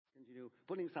to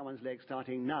pulling someone's leg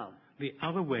starting now. The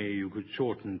other way you could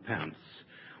shorten pants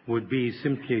would be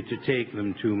simply to take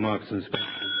them to Marks and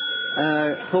Spencer's.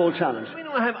 Paul, challenge. We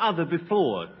don't have other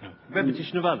before.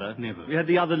 Repetition of other? Never. We had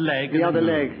the other leg. The other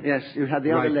leg, yes, you had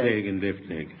the other leg. Right leg and left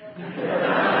leg.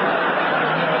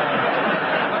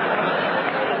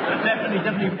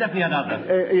 Definitely had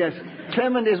other. Yes.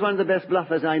 Clement is one of the best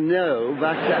bluffers I know,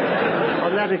 but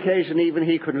on that occasion even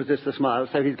he couldn't resist the smile,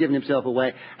 so he's given himself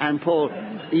away. And Paul,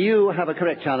 you have a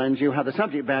correct challenge. You have the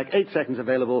subject back. 8 seconds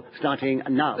available, starting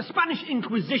now. The Spanish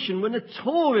Inquisition were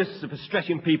notorious for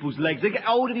stretching people's legs. They get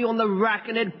hold of you on the rack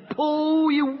and then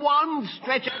pull you one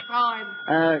stretch at a time.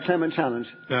 Clement, challenge.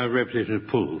 Repetition of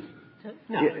pull.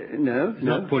 No. No.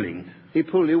 Not pulling. He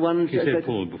pulled you one... He said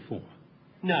pull before.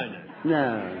 No.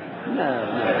 No.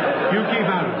 You keep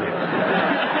out of it.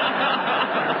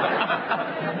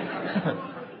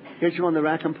 Get you on the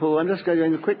rack and pull. I'm just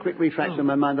doing a quick refraction in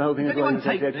my mind. The whole thing is going to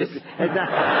take this.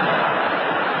 Exactly.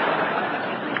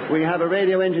 We have a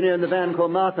radio engineer in the van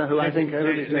called Martha, who let I think...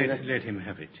 let him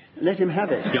have it. Let him have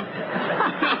it? Yep.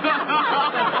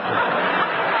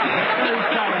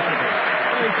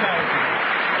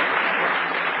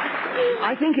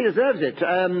 I think he deserves it.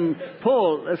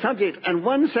 Paul, subject, and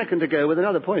 1 second to go with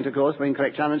another point, of course, for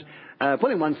incorrect challenge.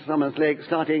 Pulling someone's leg,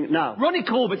 starting now. Ronnie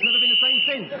Corbett's never been the same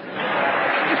since.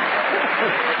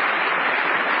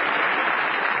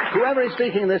 Whoever is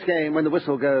speaking in this game, when the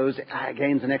whistle goes,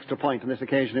 gains an extra point. On this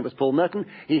occasion, it was Paul Merton.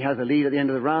 He has the lead at the end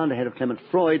of the round, ahead of Clement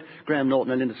Freud. Graham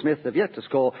Norton and Linda Smith have yet to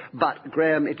score. But,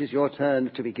 Graham, it is your turn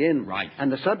to begin. Right. And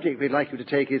the subject we'd like you to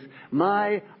take is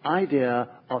My Idea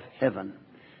of Heaven.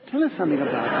 Tell us something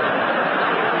about that.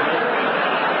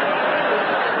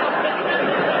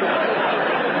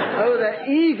 Oh, they're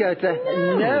eager to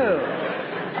know.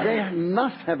 They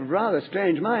must have rather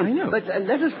strange minds. I know. But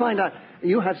let us find out.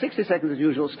 You have 60 seconds as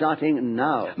usual, starting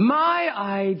now. My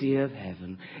idea of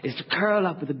heaven is to curl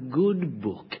up with a good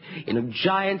book in a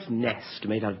giant nest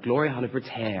made out of Gloria Hunnifer's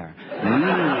hair.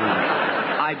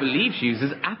 I believe she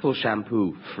uses apple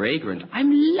shampoo. Fragrant. I'm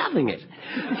loving it.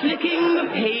 Flicking the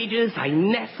pages, I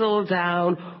nestle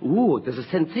down. Ooh, there's a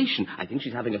sensation. I think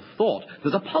she's having a thought.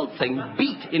 There's a pulsing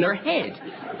beat in her head.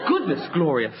 Goodness,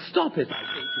 Gloria, stop it, I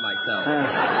think to myself.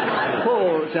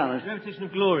 Paul, challenge. Repetition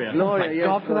of Gloria. Gloria, Thank yes.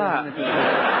 God for that.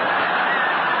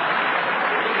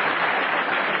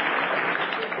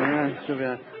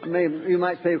 You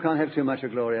might say you can't have too much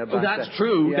of Gloria. But, that's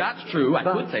true. Yeah. That's true. I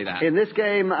But could say that. in this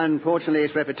game, unfortunately,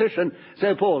 it's repetition.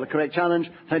 So, Paul, the correct challenge,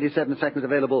 37 seconds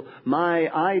available. My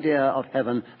Idea of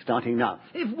Heaven, starting now.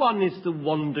 If one is to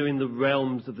wander in the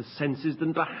realms of the senses,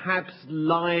 then perhaps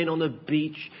lying on a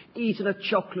beach, eating a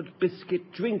chocolate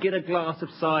biscuit, drinking a glass of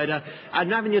cider,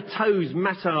 and having your toes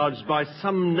massaged by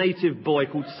some native boy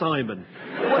called Simon.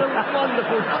 What a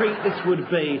wonderful treat this would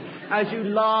be, as you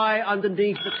lie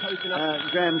underneath the coconut...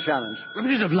 Graham, challenge.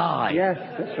 Repetition of lie. Yes,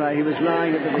 that's right. He was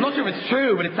lying at the... I'm not sure if it's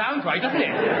true, but it sounds right, doesn't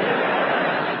it?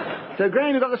 So,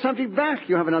 Graham, you've got the subject back.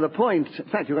 You have another point. In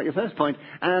fact, you got your first point.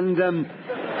 And,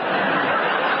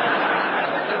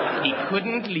 He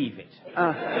couldn't leave it.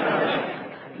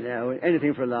 no,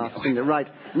 anything for a laugh. Right.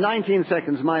 19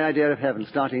 seconds, My Idea of Heaven,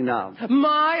 starting now.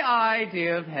 My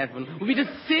idea of heaven would be to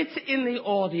sit in the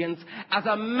audience as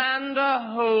Amanda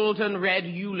Holden read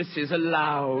Ulysses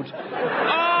aloud.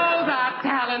 Oh, that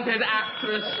talented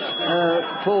actress.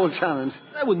 Paul, challenge.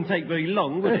 That wouldn't take very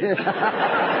long, would it?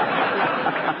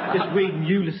 Just reading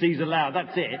Ulysses aloud,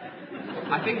 that's it.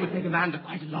 I think it would take Amanda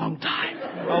quite a long time.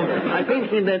 Oh, I think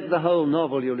he meant the whole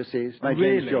novel Ulysses by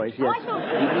James Joyce, yes. I thought,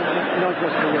 Not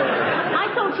just the word.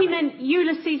 I thought he meant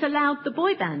Ulysses Aloud, the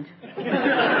boy band.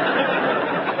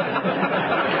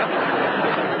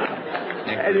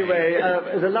 Anyway,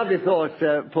 it was a lovely thought,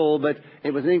 Paul, but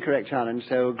it was an incorrect challenge.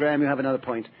 So, Graham, you have another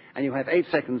point, and you have 8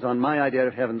 seconds on My Idea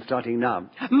of Heaven, starting now.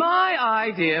 My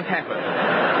idea of heaven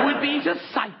would be to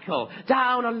cycle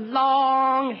down a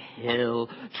long hill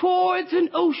towards an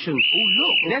ocean. Oh,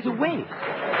 look, there's a wave.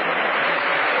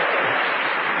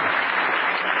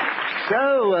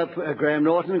 So, Graham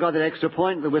Norton got that extra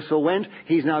point. The whistle went.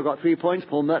 He's now got 3 points.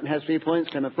 Paul Merton has 3 points.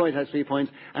 Clement Freud has 3 points.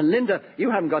 And Linda,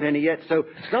 you haven't got any yet. So,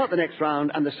 start the next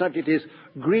round. And the subject is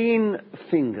green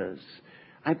fingers.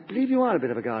 I believe you are a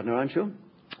bit of a gardener, aren't you?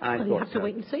 I Well, thought you have so. to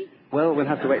wait and see. Well, we'll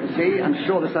have to wait and see. I'm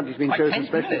sure the subject's been chosen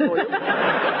especially for you.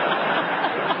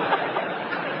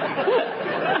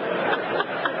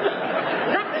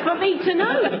 That's for me to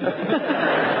know.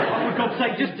 For God's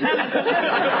sake, just tell us.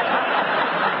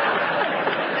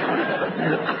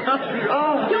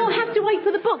 You'll have to wait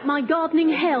for the book, My Gardening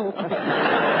Hell.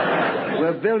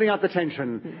 We're building up the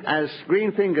tension as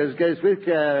Green Fingers goes with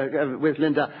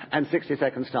Linda, and 60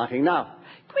 seconds starting now.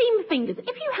 Green fingers.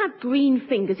 If you have green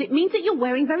fingers, it means that you're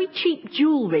wearing very cheap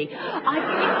jewellery. I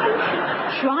think you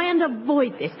should try and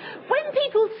avoid this. When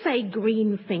people say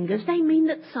green fingers, they mean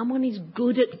that someone is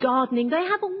good at gardening. They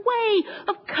have a way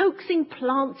of coaxing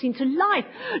plants into life,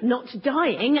 not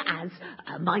dying, as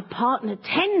my partner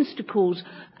tends to call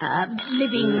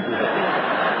living...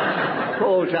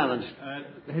 Paul challenged.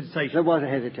 Hesitation. There was a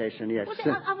hesitation, yes.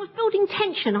 I was building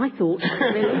tension, I thought.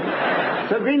 Really.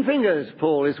 So green fingers,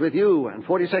 Paul, is with you, and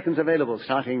 40 seconds available,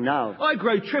 starting now. I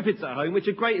grow triffids at home, which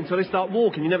are great until they start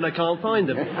walking. You never know, can't find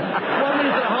them. 1 minute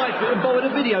at a hike and borrowed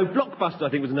a video. Blockbuster, I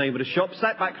think was the name of the shop.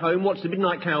 Sat back home, watched The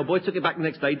Midnight Cowboy, took it back the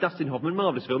next day. Dustin Hoffman,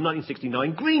 marvellous film,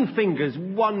 1969. Green fingers,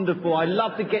 wonderful. I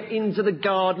love to get into the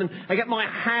garden and get my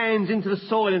hands into the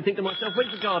soil and think to myself,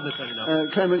 when's the gardener turning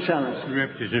up? Clement challenged.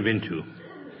 Repetitive into.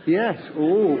 Yes.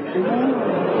 Ooh.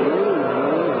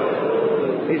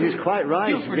 It is quite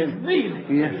right. Really?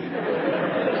 Yes.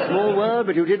 Small word,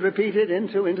 but you did repeat it.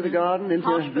 Into the garden. Into.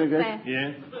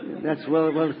 Yeah. That's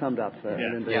well summed up.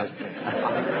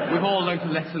 Yeah. We've all learned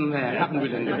a lesson there, haven't we,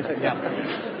 Linda?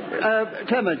 Yeah.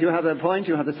 Clement, you have a point.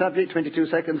 You have the subject. 22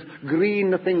 seconds.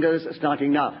 Green fingers,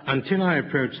 starting now. Until I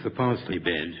approached the parsley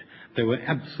bed, there were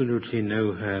absolutely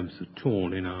no herbs at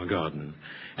all in our garden.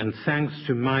 And thanks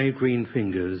to my green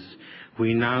fingers,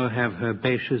 we now have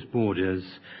herbaceous borders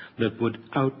that would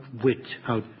outwit,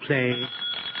 outplay,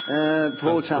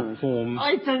 Paul challenge.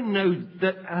 I don't know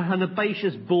that an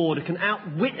herbaceous border can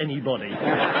outwit anybody. If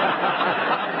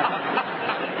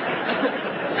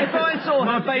I saw a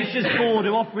herbaceous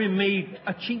border offering me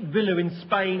a cheap villa in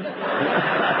Spain,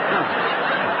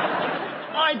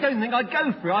 I don't think I'd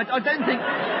go for it. I don't think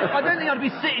I'd be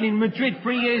sitting in Madrid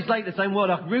 3 years later saying, "What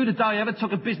a rude day I ever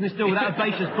took a business deal without a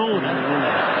herbaceous border."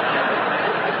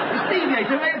 It's deviated.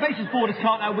 Herbaceous borders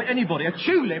can't outwit anybody. A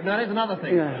tulip, now there's another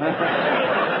thing.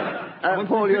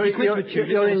 Paul, you're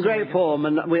in great form,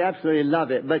 and we absolutely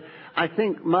love it. But I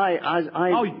think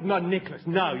Oh, no, Nicholas,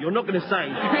 no, you're not going to say.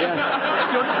 You're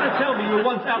not going to tell me you were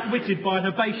once outwitted by an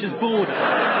herbaceous border.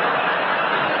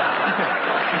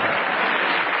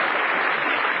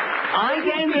 I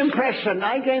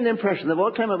gained the impression that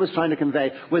what Clement was trying to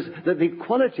convey was that the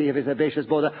quality of his herbaceous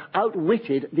border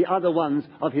outwitted the other ones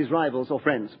of his rivals or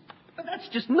friends. But that's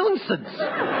just nonsense.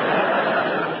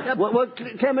 Well,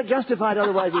 Clement justified,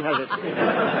 otherwise he has it.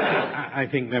 I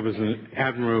think that was an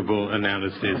admirable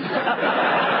analysis.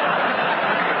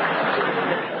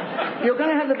 You're going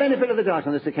to have the benefit of the doubt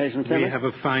on this occasion, Clement. We have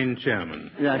a fine chairman.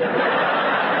 Yes.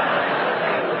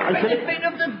 Benefit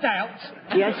of the doubt.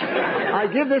 Yes, I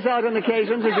give this out on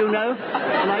occasions, as you know,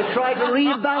 and I try to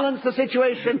rebalance the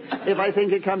situation if I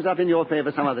think it comes up in your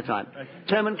favour some other time.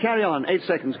 Chairman, carry on. 8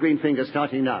 seconds, green fingers,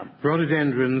 starting now.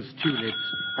 Rhododendrons, tulips.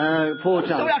 Paul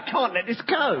challenge. Sorry, I can't let this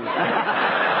go.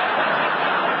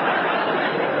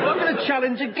 I'm going to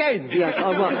challenge again. Yes,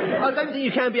 I will. I don't think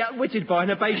you can be outwitted by an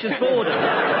herbaceous border.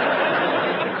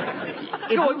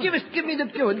 Go on, give me the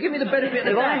benefit of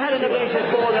the doubt. If I had an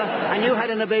herbaceous border and you had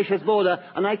an herbaceous border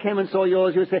and I came and saw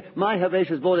yours, you would say, my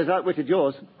herbaceous border's outwitted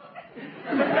yours.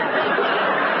 You're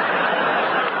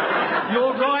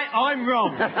right, I'm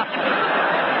wrong.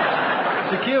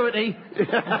 Security.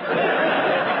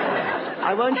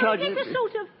 I won't charge you. It's a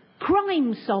sort of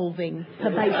crime-solving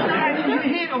herbaceous. You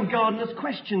hear it on Gardener's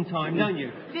Question Time, don't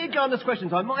you? Dear Gardener's Question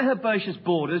Time, my herbaceous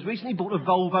border has recently bought a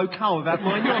Volvo car without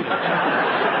my knowledge.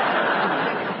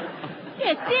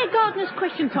 Yes, dear Gardener's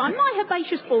Question Time, my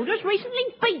herbaceous border has recently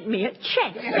beat me at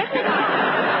chess. Am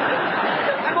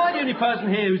I the only person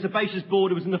here whose herbaceous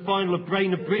border was in the final of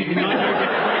Brain of Britain in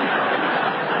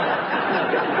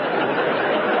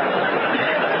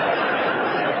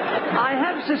 1983? I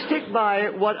have to stick by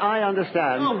what I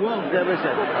understand. Oh, well. There was it.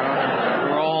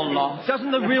 We're all lost.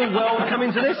 Doesn't the real world come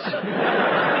into this?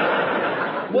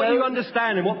 What you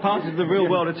understand and what parts of the real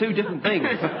world are two different things.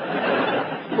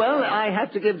 Well, I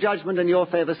have to give judgment in your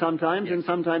favour sometimes, and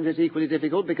sometimes it's equally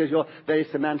difficult because you're very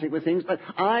semantic with things. But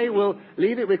I will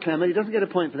leave it with Clement. He doesn't get a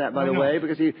point for that, by the way,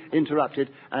 because he interrupted.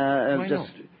 Why not?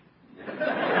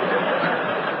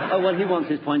 Oh, well, he wants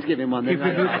his points. Give him one then.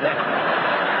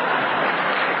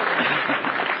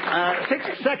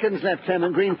 6 seconds left,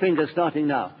 Clement. Green fingers starting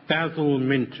now. Basil,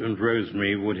 mint, and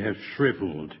rosemary would have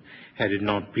shriveled had it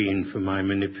not been for my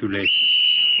manipulation.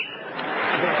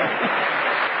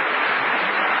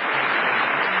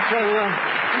 So,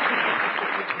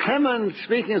 Clement,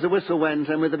 speaking as the whistle went,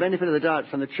 and with the benefit of the doubt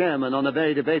from the chairman on a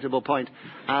very debatable point,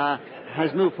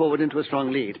 has moved forward into a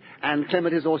strong lead. And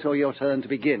Clement, is also your turn to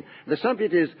begin. The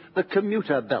subject is the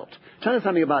commuter belt. Tell us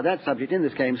something about that subject in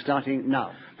this game, starting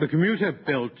now. The commuter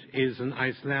belt is an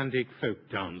Icelandic folk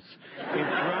dance. It's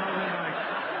rather